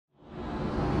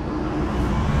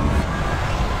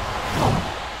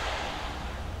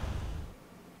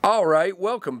All right,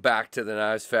 welcome back to the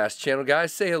KnivesFAST channel,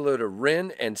 guys. Say hello to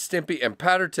Ren and Stimpy and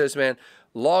Powder Toast Man,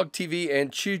 Log TV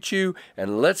and Choo Choo,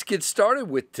 and let's get started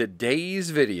with today's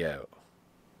video.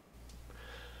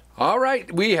 All right,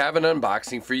 we have an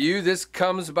unboxing for you. This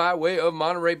comes by way of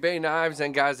Monterey Bay Knives,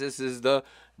 and guys, this is the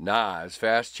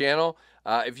KnivesFAST channel.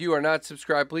 If you are not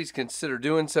subscribed, please consider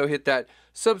doing so. Hit that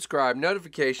subscribe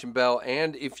notification bell,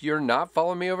 and if you're not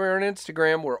following me over on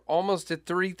Instagram, we're almost at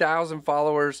 3,000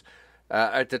 followers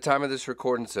at the time of this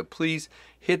recording, so please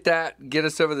hit that, get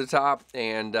us over the top,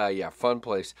 and yeah, fun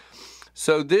place.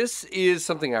 So this is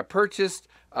something I purchased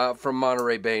from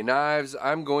Monterey Bay Knives.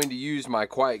 I'm going to use my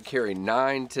Quiet Carry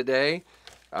 9 today,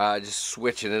 just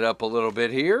switching it up a little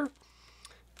bit here,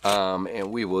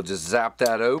 and we will just zap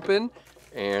that open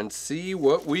and see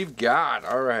what we've got.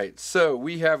 All right, so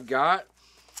we have got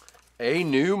a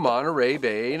new Monterey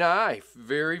Bay knife.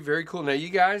 Very, very cool. Now, you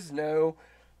guys know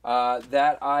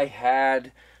that I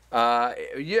had,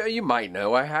 yeah, you might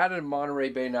know, I had a Monterey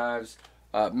Bay Knives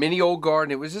mini old guard,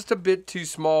 and it was just a bit too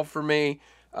small for me.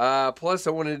 Plus, I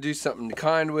wanted to do something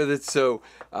kind with it, so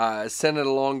I sent it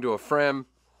along to a friend,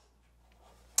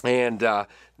 and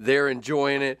they're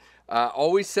enjoying it.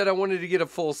 Always said I wanted to get a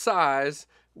full size.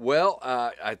 Well,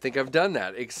 I think I've done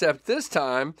that, except this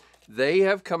time they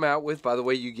have come out with, by the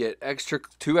way, you get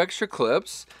two extra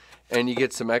clips, and you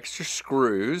get some extra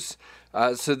screws.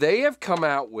 So they have come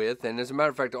out with, and as a matter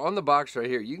of fact, on the box right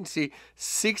here, you can see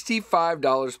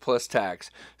 $65 plus tax.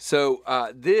 So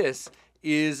this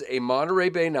is a Monterey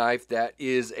Bay knife that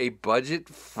is a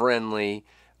budget-friendly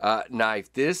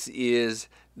knife. This is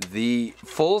the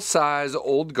full-size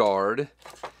old guard.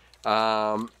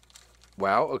 Wow,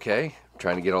 okay. I'm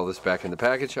trying to get all this back in the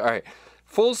package. All right.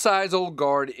 Full-size old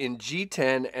guard in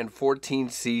G10 and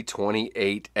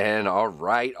 14C28. And all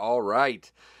right.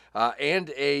 And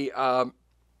a,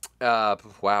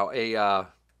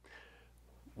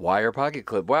 wire pocket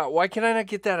clip. Wow, why can I not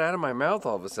get that out of my mouth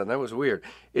all of a sudden? That was weird.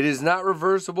 It is not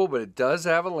reversible, but it does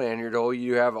have a lanyard hole.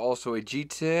 You have also a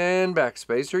G10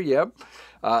 backspacer, yep.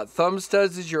 Thumb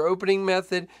studs is your opening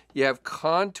method. You have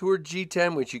contoured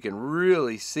G10, which you can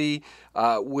really see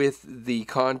with the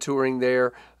contouring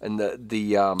there and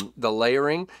the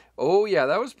layering. Oh, yeah,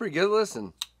 that was pretty good.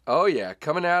 Listen. Oh, yeah,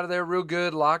 coming out of there real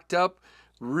good, locked up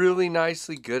really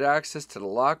nicely, good access to the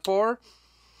lock bar.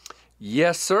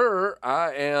 Yes, sir,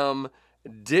 I am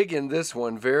digging this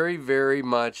one very, very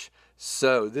much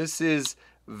so. This is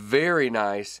very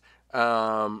nice.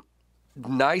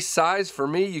 Nice size for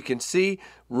me. You can see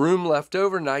room left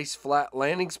over, nice flat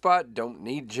landing spot. Don't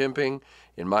need jimping,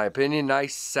 in my opinion.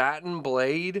 Nice satin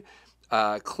blade.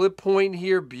 Clip point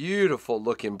here, beautiful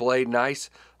looking blade, nice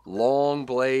long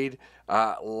blade.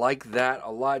 Like that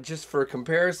a lot. Just for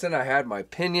comparison, I had my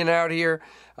pinion out here.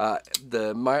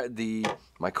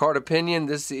 My card pinion.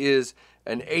 This is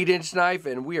an 8-inch knife,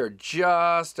 and we are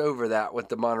just over that with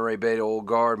the Monterey Bay Old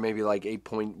Guard, maybe like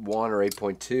 8.1 or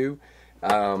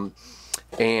 8.2.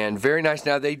 And very nice.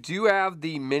 Now, they do have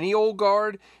the mini Old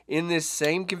Guard in this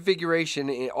same configuration.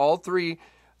 In all three,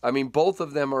 I mean, both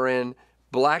of them are in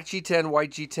black G10,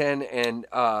 white G10, and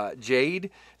jade.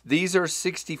 These are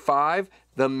 65.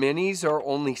 The minis are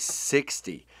only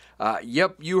 60.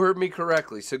 Yep, you heard me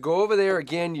correctly. So go over there.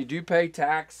 Again, you do pay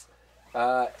tax,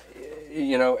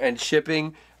 you know, and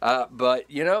shipping. But,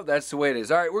 you know, that's the way it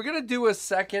is. All right, we're going to do a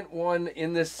second one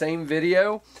in this same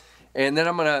video. And then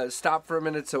I'm going to stop for a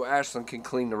minute so Ashlyn can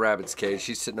clean the rabbit's cage.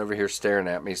 She's sitting over here staring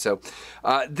at me. So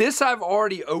this I've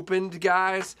already opened,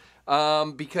 guys,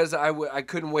 because I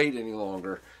couldn't wait any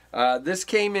longer. This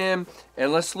came in,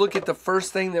 and let's look at the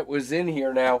first thing that was in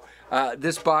here. Now,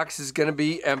 this box is going to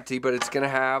be empty, but it's going to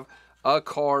have a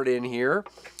card in here.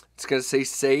 It's going to say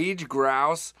Sage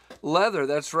Grouse Leather.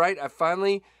 That's right. I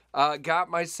finally got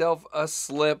myself a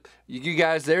slip. You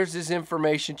guys, there's this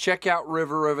information. Check out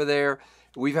River over there.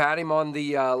 We've had him on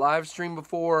the live stream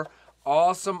before.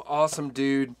 Awesome, awesome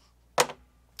dude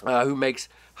who makes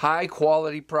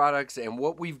high-quality products. And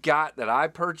what we've got that I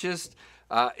purchased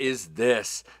is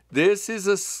this. This is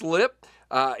a slip.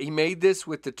 He made this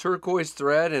with the turquoise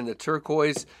thread and the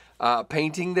turquoise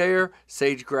painting there.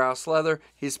 Sage Grouse Leather.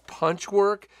 His punch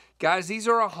work. Guys, these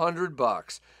are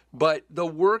 $100. But the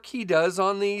work he does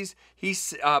on these,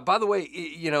 he's, by the way,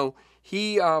 you know,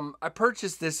 I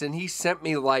purchased this and he sent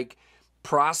me like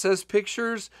process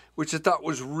pictures, which I thought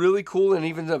was really cool, and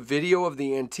even a video of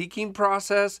the antiquing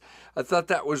process. I thought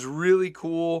that was really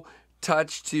cool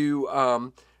touch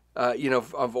to, you know,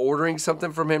 of ordering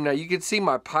something from him. Now, you can see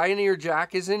my Pioneer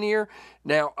Jack is in here.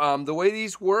 Now, the way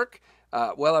these work,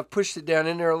 well, I've pushed it down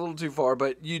in there a little too far,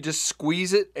 but you just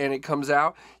squeeze it and it comes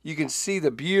out. You can see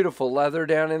the beautiful leather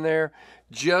down in there.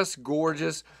 Just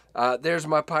gorgeous. There's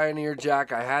my Pioneer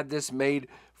jack. I had this made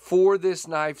for this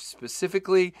knife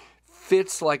specifically.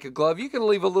 Fits like a glove. You can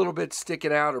leave a little bit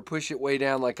sticking out or push it way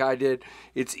down like I did.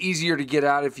 It's easier to get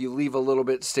out if you leave a little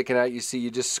bit sticking out. You see, you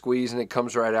just squeeze and it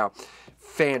comes right out.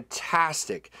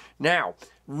 Fantastic. Now,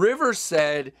 River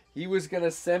said he was going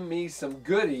to send me some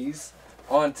goodies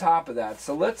on top of that.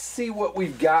 So let's see what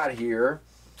we've got here.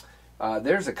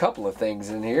 There's a couple of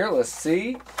things in here. Let's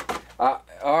see.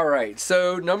 All right.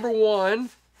 So number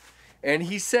one, and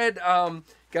he said,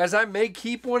 guys, I may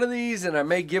keep one of these and I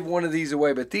may give one of these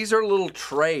away, but these are little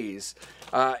trays.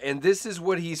 And this is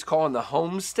what he's calling the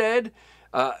Homestead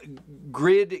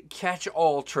Grid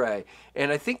Catch-All Tray.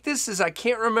 And I think this is, I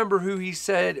can't remember who he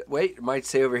said. Wait, it might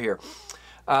say over here.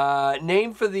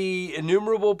 Name for the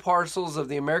innumerable parcels of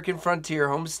the American frontier.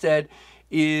 Homestead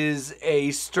is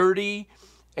a sturdy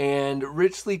and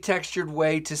richly textured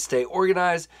way to stay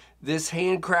organized. This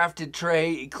handcrafted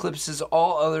tray eclipses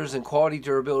all others in quality,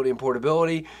 durability, and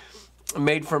portability.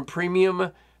 Made from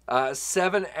premium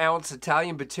 7-ounce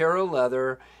Italian Botero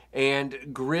leather and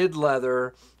grid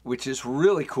leather, which is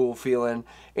really cool feeling.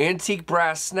 Antique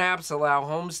brass snaps allow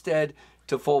Homestead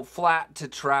to fold flat to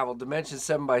travel. Dimension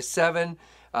 7x7,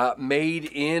 made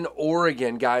in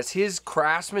Oregon, guys. His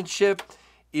craftsmanship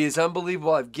is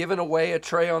unbelievable. I've given away a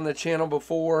tray on the channel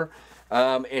before,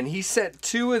 and he sent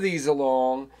 2 of these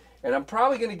along. And I'm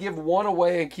probably going to give one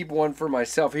away and keep one for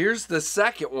myself. Here's the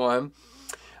second one.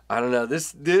 I don't know.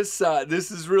 This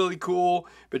is really cool.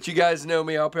 But you guys know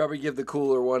me. I'll probably give the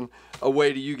cooler one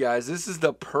away to you guys. This is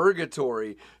the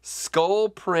Purgatory Skull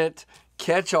Print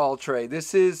Catch-All Tray.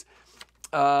 This is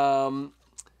made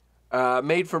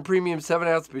from premium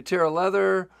 7-ounce Botero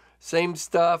leather. Same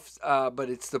stuff, but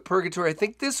it's the Purgatory. I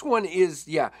think this one is,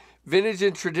 yeah, Vintage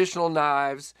and Traditional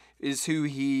Knives is who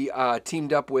he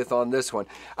teamed up with on this one.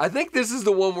 I think this is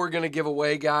the one we're going to give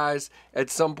away, guys,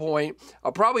 at some point.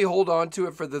 I'll probably hold on to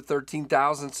it for the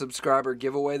 13,000 subscriber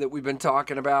giveaway that we've been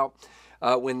talking about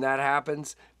when that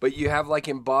happens. But you have like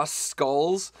embossed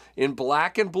skulls in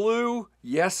black and blue.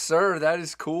 Yes, sir. That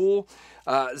is cool.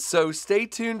 So stay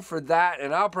tuned for that,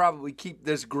 and I'll probably keep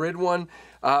this grid one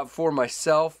for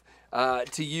myself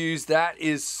to use. That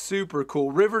is super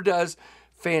cool. River does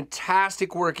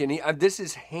fantastic work, and this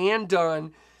is hand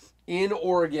done in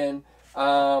Oregon.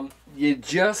 You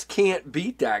just can't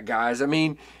beat that, guys. I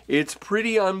mean, it's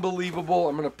pretty unbelievable.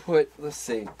 I'm gonna put, let's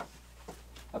see,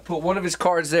 I put one of his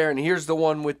cards there, and here's the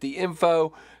one with the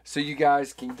info, so you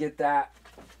guys can get that.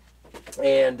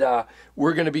 And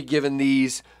we're gonna be giving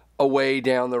these away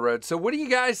down the road. So what do you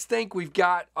guys think? We've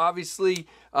got, obviously,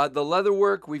 the leather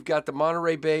work. We've got the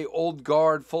Monterey Bay Old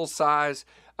Guard full size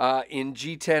in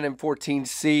G10 and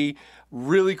 14C.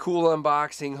 Really cool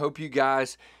unboxing. Hope you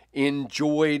guys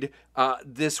enjoyed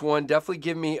this one. Definitely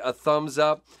give me a thumbs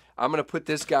up. I'm going to put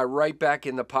this guy right back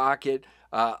in the pocket.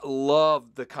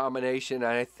 Love the combination.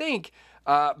 And I think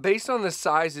based on the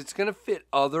size, it's going to fit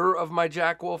other of my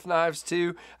Jack Wolf knives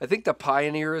too. I think the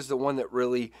Pioneer is the one that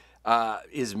really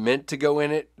is meant to go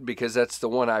in it because that's the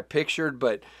one I pictured.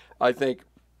 But I think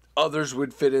others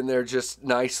would fit in there just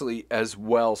nicely as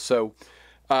well. So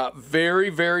very,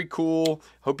 very cool.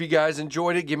 Hope you guys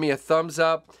enjoyed it. Give me a thumbs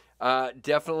up.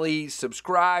 Definitely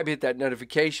subscribe, hit that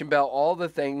notification bell, all the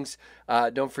things.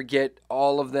 Don't forget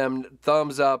all of them.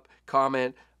 Thumbs up,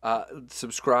 comment,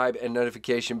 subscribe, and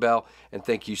notification bell. And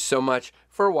thank you so much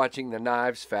for watching the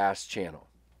KnivesFAST channel.